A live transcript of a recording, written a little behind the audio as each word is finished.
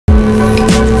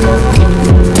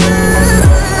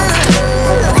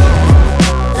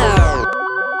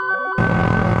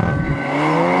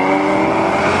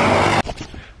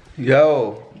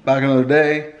back another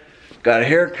day. Got a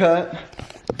haircut.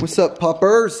 What's up,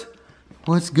 puppers?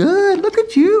 What's good? Look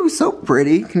at you, so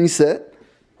pretty. Can you sit?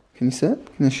 Can you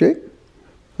sit? Can you shake?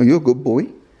 Are you a good boy?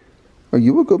 Are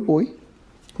you a good boy?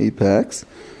 Apex.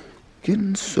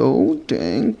 Getting so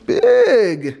dang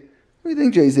big. What do you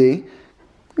think, Jay-Z?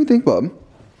 What do you think, bub?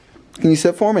 Can you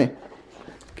sit for me?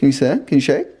 Can you sit? Can you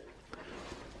shake?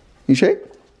 Can you shake?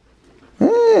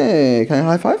 Hey, can I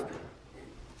high five?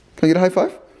 Can I get a high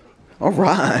five? All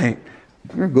right.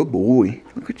 You're a good boy.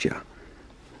 Look at you.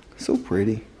 So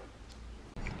pretty.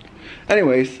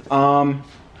 Anyways,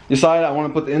 decided I want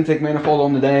to put the intake manifold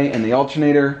on today and the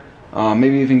alternator.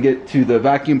 Maybe even get to the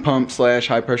vacuum pump /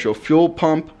 high pressure fuel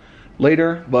pump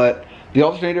later. But the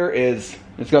alternator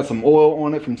it's got some oil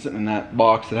on it from sitting in that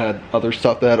box that had other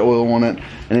stuff that had oil on it.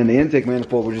 And then the intake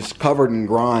manifold was just covered in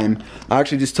grime. I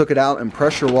actually just took it out and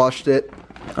pressure washed it.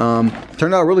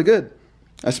 Turned out really good.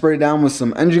 I sprayed it down with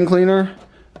some engine cleaner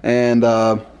and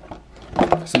some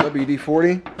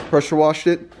WD-40. Pressure washed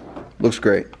it. Looks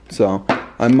great. So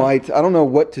I don't know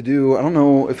what to do. I don't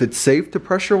know if it's safe to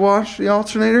pressure wash the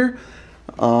alternator.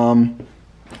 I'm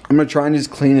gonna try and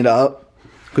just clean it up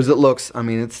because it looks, I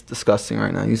mean, it's disgusting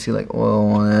right now. You see like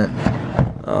oil on it.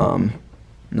 And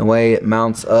the way it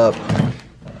mounts up,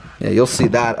 yeah, you'll see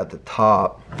that at the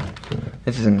top.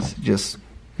 It's just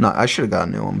not, I should have got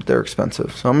a new one, but they're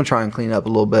expensive. So I'm gonna try and clean it up a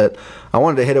little bit. I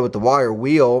wanted to hit it with the wire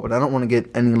wheel, but I don't want to get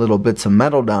any little bits of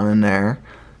metal down in there.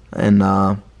 And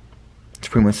it's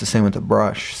pretty much the same with the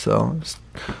brush. So just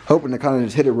hoping to kind of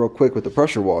just hit it real quick with the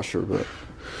pressure washer, but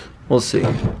we'll see.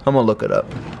 I'm gonna look it up.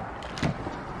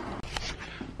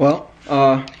 Well,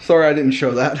 sorry I didn't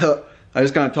show that. I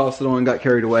just kind of tossed it on and got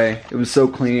carried away. It was so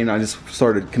clean, I just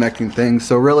started connecting things.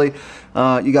 So really,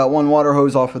 you got one water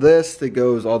hose off of this that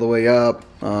goes all the way up.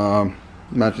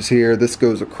 Matches here. This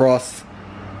goes across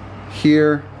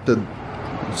here.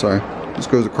 This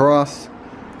goes across.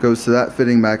 Goes to that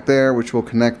fitting back there, which will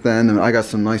connect then. And I got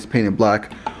some nice painted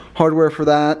black hardware for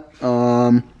that.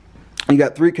 You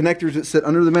got 3 connectors that sit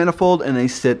under the manifold, and they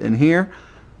sit in here.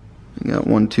 You got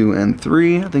 1, 2, and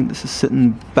 3. I think this is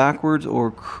sitting backwards or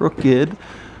crooked.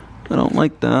 I don't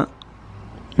like that.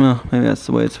 Well, maybe that's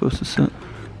the way it's supposed to sit.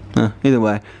 Either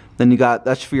way. Then you got,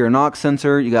 that's for your knock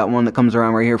sensor. You got one that comes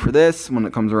around right here for this, one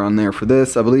that comes around there for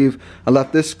this. I believe I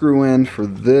left this screw in for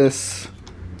this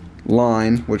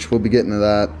line, which we'll be getting to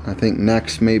that, I think,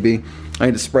 next maybe. I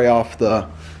need to spray off the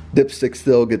dipstick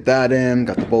still, get that in.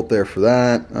 Got the bolt there for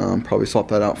that. Probably swap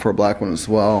that out for a black one as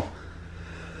well.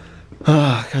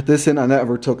 Got this in. I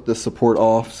never took the support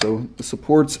off, so the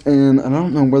support's in. I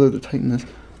don't know whether to tighten this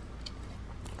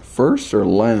first or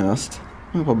last.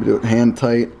 I'll probably do it hand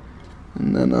tight,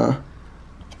 and then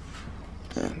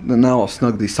now I'll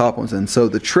snug these top ones in. So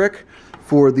the trick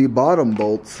for the bottom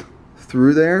bolts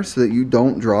through there, so that you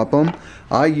don't drop them,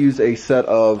 I use a set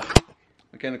of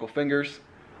mechanical fingers.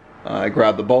 I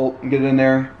grab the bolt and get it in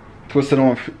there, twist it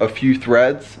on a few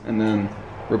threads, and then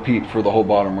repeat for the whole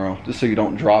bottom row, just so you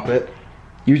don't drop it.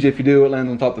 Usually if you do, it lands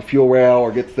on top of the fuel rail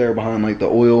or gets there behind like the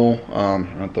oil,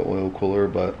 not the oil cooler,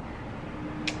 but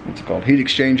what's it called, heat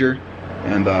exchanger,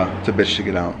 and it's a bitch to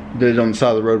get out. Did it on the side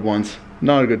of the road once,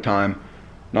 not a good time,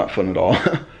 not fun at all.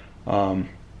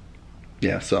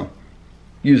 Yeah, so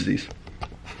use these.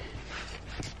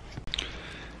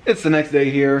 It's the next day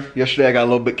here. Yesterday I got a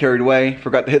little bit carried away.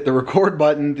 Forgot to hit the record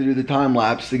button to do the time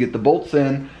lapse to get the bolts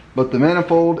in. But the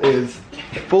manifold is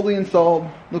fully installed,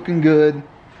 looking good.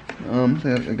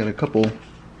 I got a couple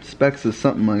specks of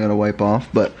something I gotta wipe off.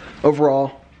 But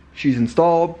overall, she's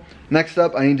installed. Next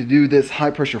up, I need to do this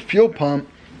high pressure fuel pump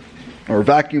or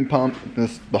vacuum pump.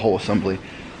 The whole assembly.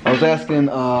 I was asking,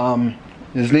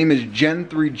 his name is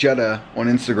Gen3 Jetta on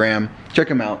Instagram. Check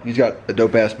him out. He's got a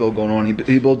dope ass build going on.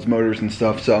 He builds motors and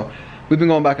stuff. So we've been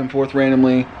going back and forth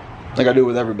randomly, like I do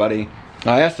with everybody.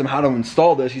 I asked him how to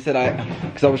install this. He said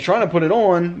because I was trying to put it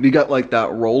on. We got like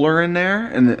that roller in there,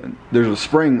 and there's a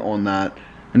spring on that,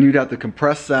 and you'd have to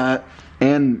compress that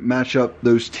and match up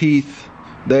those teeth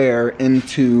there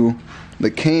into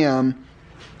the cam.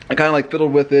 I kind of like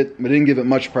fiddled with it, but didn't give it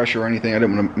much pressure or anything. I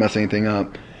didn't want to mess anything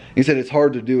up. He said it's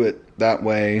hard to do it that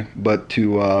way, but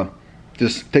to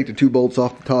just take the 2 bolts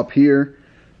off the top here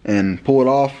and pull it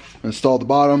off, install the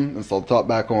bottom, install the top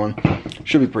back on.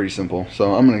 Should be pretty simple.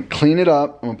 So I'm going to clean it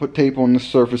up. I'm going to put tape on the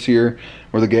surface here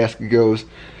where the gasket goes,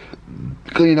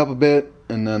 clean it up a bit,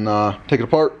 and then take it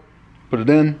apart, put it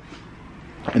in,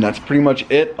 and that's pretty much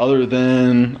it. Other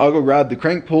than I'll go grab the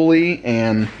crank pulley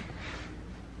and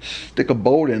stick a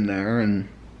bolt in there and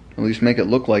at least make it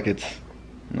look like it's,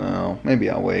 no, maybe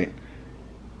I'll wait.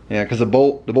 Yeah, because the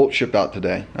bolt shipped out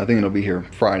today. I think it'll be here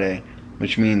Friday,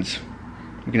 which means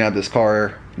we can have this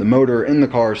car the motor in the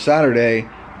car Saturday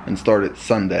and start it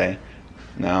Sunday.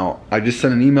 Now, I just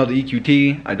sent an email to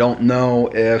EQT. I don't know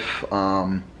if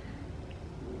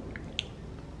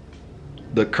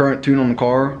the current tune on the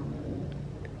car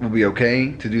will be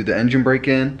okay to do the engine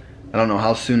break-in. I don't know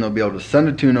how soon they'll be able to send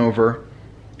a tune over.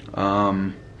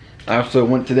 I also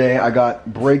went today, I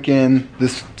got break-in,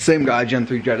 this same guy, Gen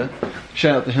 3 Jetta,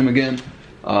 shout out to him again,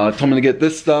 told me to get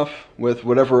this stuff with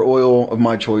whatever oil of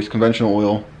my choice, conventional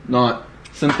oil, not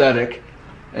synthetic,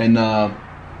 and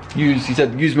he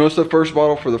said use most of the first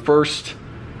bottle for the first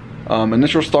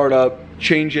initial startup,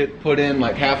 change it, put in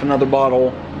like half another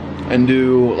bottle, and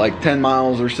do like 10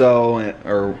 miles or so,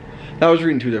 or I was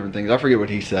reading two different things, I forget what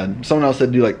he said. Someone else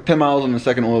said do like 10 miles on the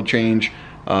second oil change,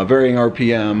 varying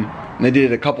RPM, and they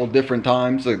did it a couple different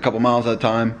times, like a couple miles at a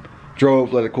time,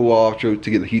 drove, let it cool off, drove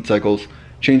to get the heat cycles,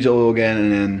 changed the oil again,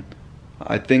 and then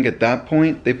I think at that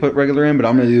point they put regular in, but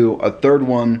I'm going to do a third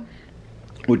one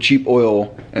with cheap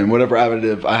oil and whatever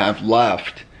additive I have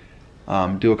left,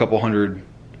 do a couple hundred,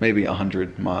 maybe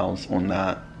 100 miles on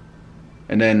that,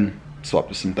 and then swap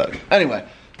to synthetic. Anyway,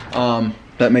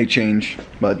 that may change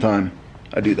by the time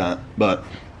I do that, but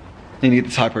I need to get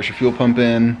this high pressure fuel pump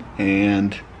in,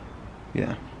 and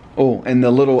yeah. Oh, and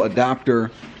the little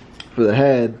adapter for the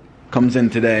head comes in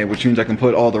today, which means I can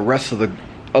put all the rest of the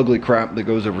ugly crap that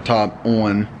goes over top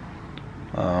on.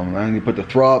 I need to put the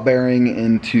throttle bearing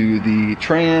into the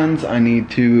trans. I need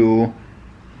to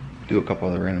do a couple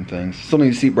other random things. Still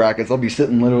need seat brackets. I'll be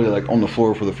sitting literally like on the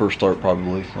floor for the first start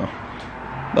probably, so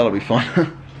that'll be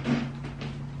fun.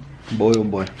 Boy, oh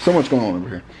boy, so much going on over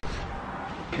here.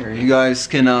 Here, you guys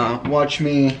can watch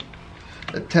me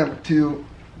attempt to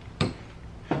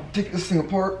take this thing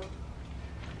apart.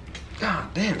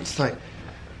 God damn, it's tight.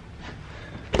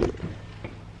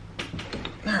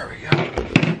 There we go.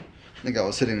 I think I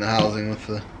was hitting the housing with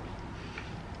the...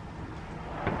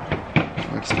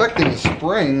 I'm expecting a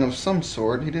spring of some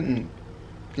sort. He didn't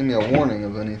give me a warning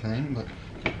of anything, but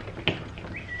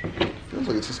feels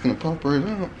like it's just gonna pop right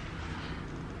out.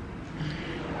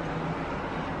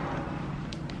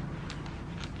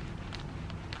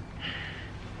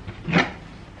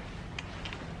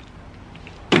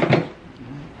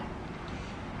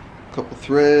 Couple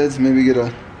threads, maybe get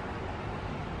a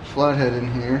flathead in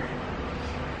here.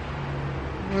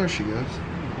 There she goes.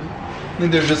 I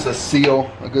think there's just a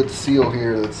seal, a good seal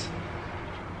here that's...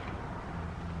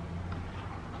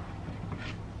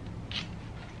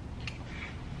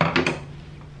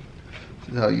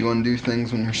 This is how you undo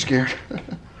things when you're scared.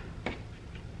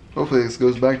 Hopefully this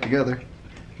goes back together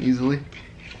easily.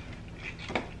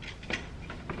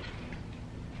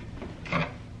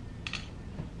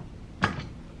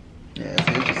 Yeah, I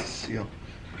think it's just a seal.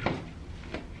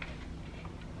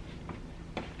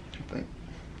 I think.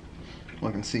 Well,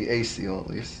 I can see a seal at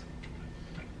least.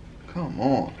 Come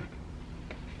on.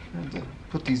 I have to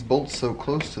put these bolts so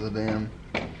close to the damn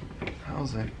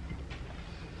housing.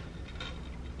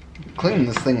 Cleaning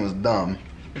this thing was dumb.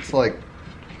 It's like...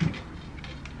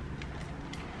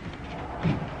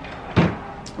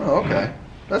 Oh, okay.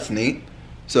 That's neat.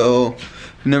 So,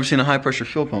 you've never seen a high pressure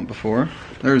fuel pump before.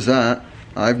 There's that.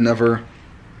 I've never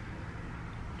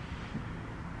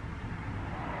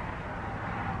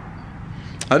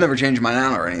changed mine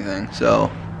out or anything,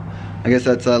 so I guess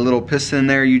that's a little piston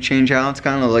there you change out. It's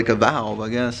kind of like a valve, I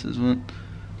guess, is what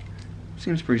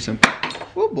seems pretty simple.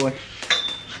 Oh boy.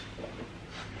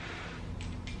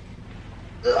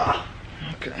 Ugh.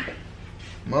 Okay.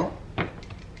 Well,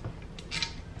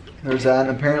 there's that,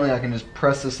 and apparently I can just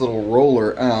press this little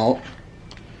roller out.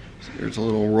 So there's a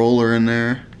little roller in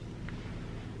there.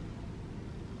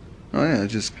 Oh yeah, it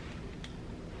just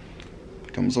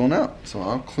comes on out. So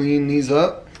I'll clean these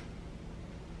up.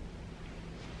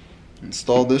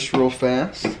 Install this real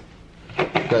fast.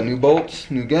 Got new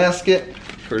bolts, new gasket,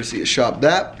 courtesy of Shop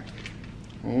DAP.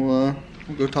 We'll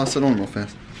go toss it on real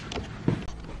fast.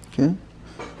 Okay.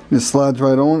 This slides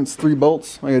right on. It's 3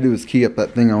 bolts. All I gotta do is key up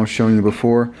that thing I was showing you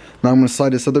before. Now I'm gonna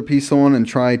slide this other piece on and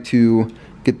try to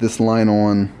get this line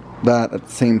on that at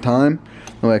the same time.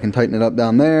 That way I can tighten it up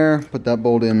down there, put that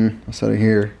bolt in, outside of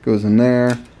here, goes in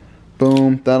there.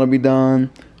 Boom, that'll be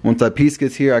done. Once that piece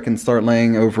gets here, I can start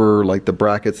laying over like the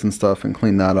brackets and stuff and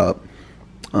clean that up.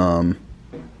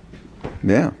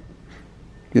 Yeah,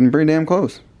 getting pretty damn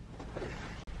close.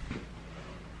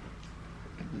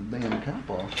 Get the damn cap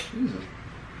off, Jesus.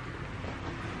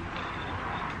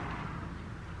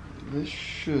 This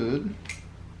should...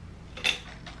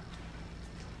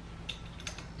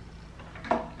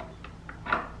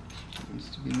 seems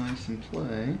to be nice in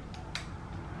play.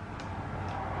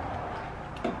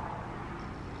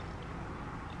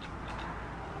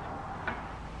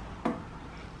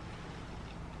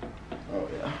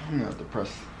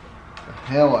 press the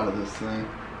hell out of this thing.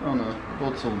 Oh no, the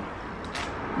bolts will,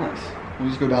 nice. We'll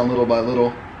just go down little by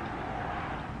little.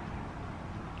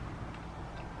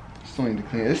 Still need to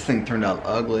clean it. This thing turned out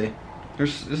ugly.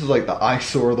 This is like the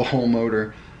eyesore of the whole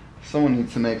motor. Someone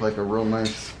needs to make like a real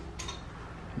nice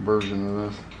version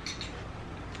of this.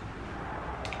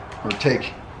 Or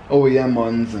take OEM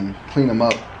ones and clean them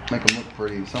up, make them look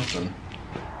pretty, something.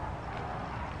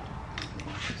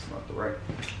 It's not the right.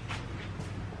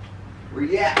 Where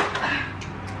you at?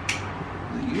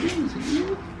 Is it you? Is it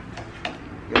you?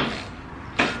 Go.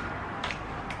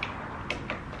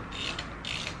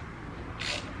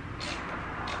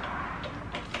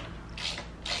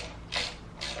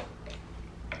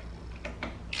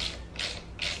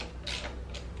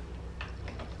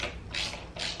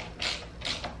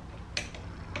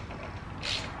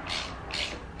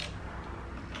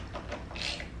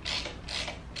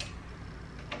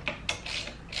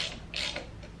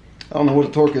 I don't know what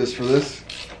the torque is for this,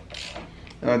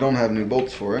 and I don't have new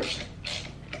bolts for it.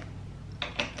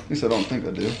 At least I don't think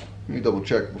I do. Let me double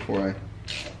check before I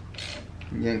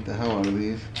yank the hell out of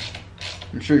these.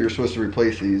 I'm sure you're supposed to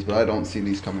replace these, but I don't see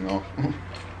these coming off.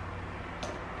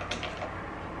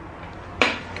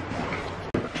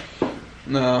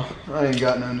 No, I ain't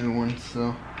got no new ones,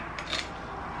 so.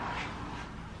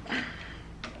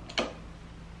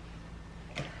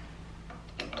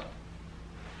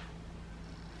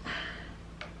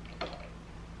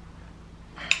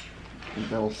 I think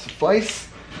that will suffice.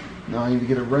 Now I need to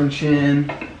get a wrench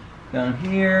in down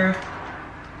here,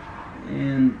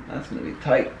 and that's going to be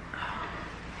tight.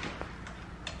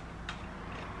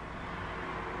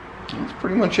 That's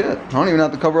pretty much it. I don't even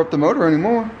have to cover up the motor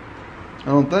anymore, I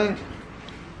don't think.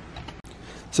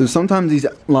 So sometimes these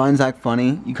lines act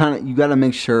funny. You got to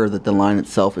make sure that the line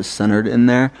itself is centered in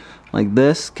there. Like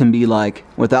this can be like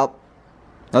without.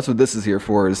 That's what this is here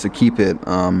for, is to keep it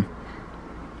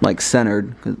like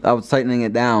centered. 'Cause I was tightening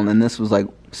it down and this was like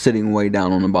sitting way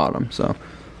down on the bottom, so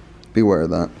beware of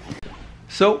that.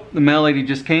 So the mail lady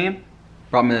just came,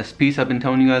 brought me this piece I've been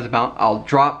telling you guys about. I'll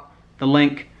drop the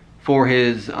link for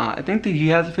his, I think that he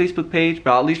has a Facebook page,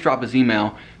 but I'll at least drop his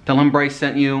email. Tell him Bryce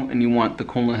sent you and you want the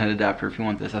coolant head adapter if you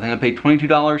want this. I think I paid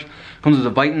 $22. Comes with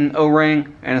a Viton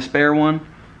O-ring and a spare one.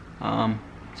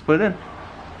 Let's put it in.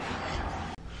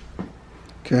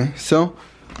 Okay, so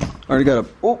already got a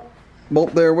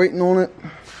bolt there waiting on it.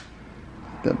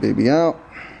 Get that baby out.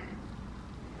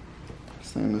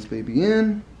 Slam this baby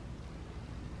in.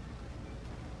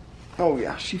 Oh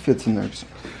yeah, she fits in there just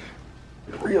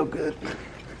real good.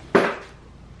 I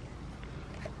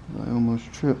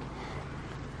almost tripped.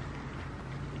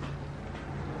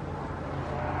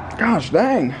 Gosh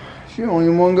dang, she don't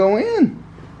even want to go in.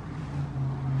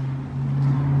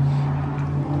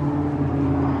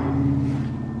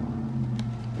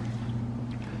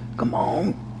 Come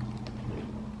on.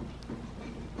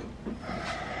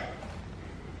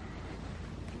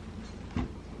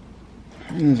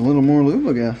 Needs a little more lube,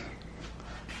 I guess.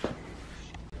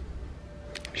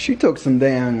 She took some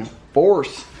damn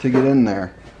force to get in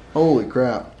there. Holy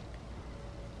crap.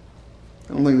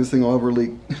 I don't think this thing will ever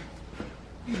leak.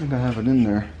 I think I have it in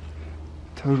there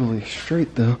totally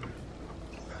straight though.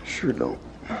 I sure don't.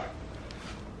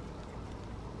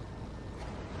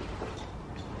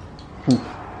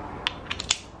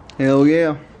 Hell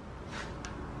yeah.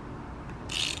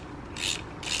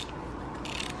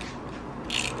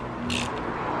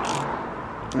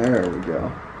 There we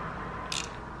go.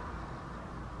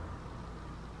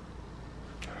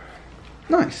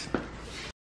 Nice.